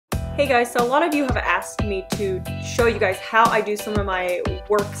Hey guys, so a lot of you have asked me to show you guys how I do some of my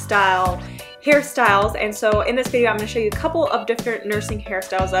work style hairstyles, and so in this video I'm going to show you a couple of different nursing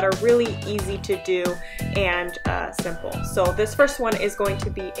hairstyles that are really easy to do and simple. So this first one is going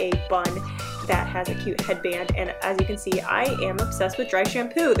to be a bun that has a cute headband, and as you can see I am obsessed with dry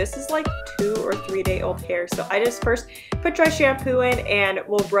shampoo. This is like 2 or 3 day old hair, so I just first put dry shampoo in and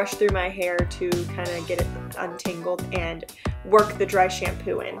will brush through my hair to kind of get it untangled and work the dry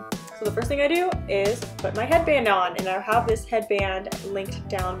shampoo in. So the first thing I do is put my headband on, and I have this headband linked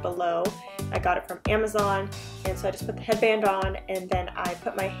down below. I got it from Amazon, and so I just put the headband on and then I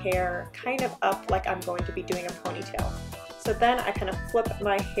put my hair kind of up like I'm going to be doing a ponytail. So then I kind of flip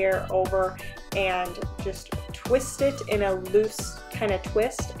my hair over and just twist it in a loose kind of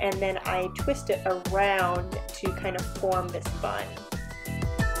twist, and then I twist it around to kind of form this bun.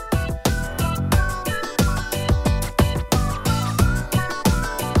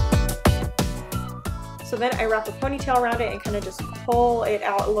 So then I wrap a ponytail around it and kind of just pull it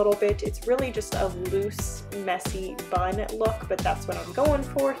out a little bit. It's really just a loose, messy bun look, but that's what I'm going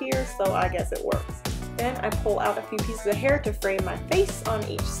for here, so I guess it works. Then I pull out a few pieces of hair to frame my face on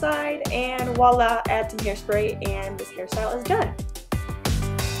each side, and voila, add some hairspray and this hairstyle is done.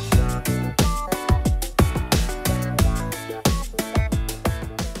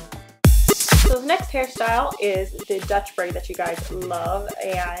 So the next hairstyle is the Dutch braid that you guys love,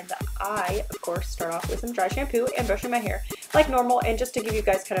 and I, of course, start off with some dry shampoo and brushing my hair like normal. And just to give you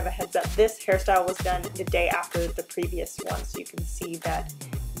guys kind of a heads up, this hairstyle was done the day after the previous one, so you can see that,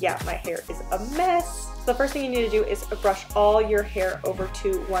 yeah, my hair is a mess. So the first thing you need to do is brush all your hair over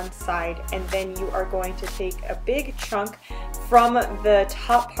to one side, and then you are going to take a big chunk from the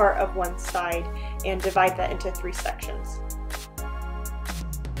top part of one side and divide that into 3 sections.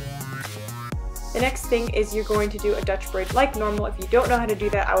 The next thing is you're going to do a Dutch braid like normal. If you don't know how to do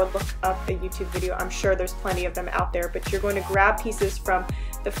that, I would look up a YouTube video. I'm sure there's plenty of them out there, but you're going to grab pieces from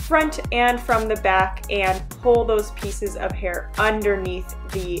the front and from the back and pull those pieces of hair underneath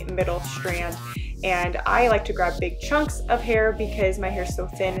the middle strand. And I like to grab big chunks of hair because my hair is so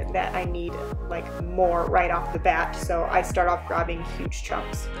thin that I need like more right off the bat. So I start off grabbing huge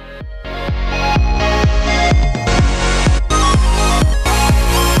chunks.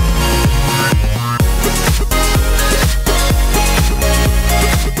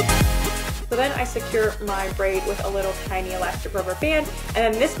 So then I secure my braid with a little tiny elastic rubber band, and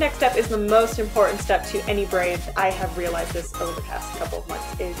then this next step is the most important step to any braid. I have realized this over the past couple of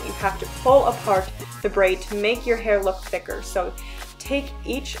months, is you have to pull apart the braid to make your hair look thicker. So take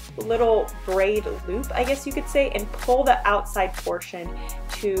each little braid loop, I guess you could say, and pull the outside portion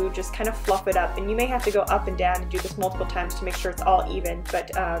to just kind of fluff it up. And you may have to go up and down and do this multiple times to make sure it's all even,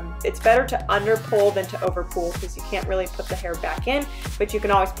 but it's better to under pull than to over pull, because you can't really put the hair back in, but you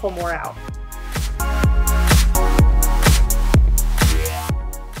can always pull more out.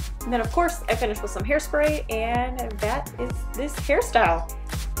 And then of course I finish with some hairspray, and that is this hairstyle.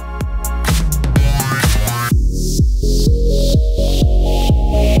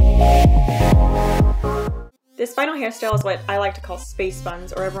 This final hairstyle is what I like to call space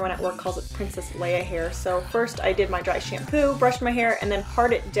buns, or everyone at work calls it Princess Leia hair. So first I did my dry shampoo, brushed my hair, and then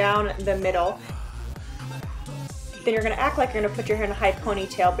part it down the middle. Then you're going to act like you're going to put your hair in a high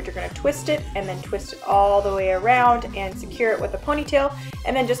ponytail, but you're going to twist it and then twist it all the way around and secure it with a ponytail,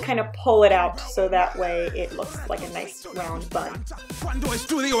 and then just kind of pull it out so that way it looks like a nice round bun.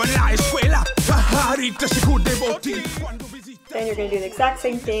 Then you're going to do the exact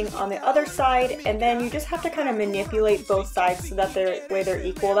same thing on the other side, and then you just have to kind of manipulate both sides so that they're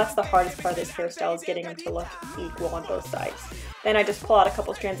equal. That's the hardest part of this hairstyle, is getting them to look equal on both sides. Then I just pull out a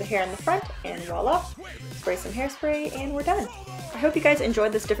couple strands of hair in the front, and voila, spray some hairspray, and we're done. I hope you guys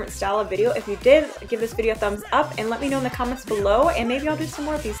enjoyed this different style of video. If you did, give this video a thumbs up and let me know in the comments below, and maybe I'll do some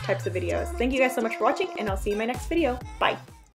more of these types of videos. Thank you guys so much for watching, and I'll see you in my next video. Bye!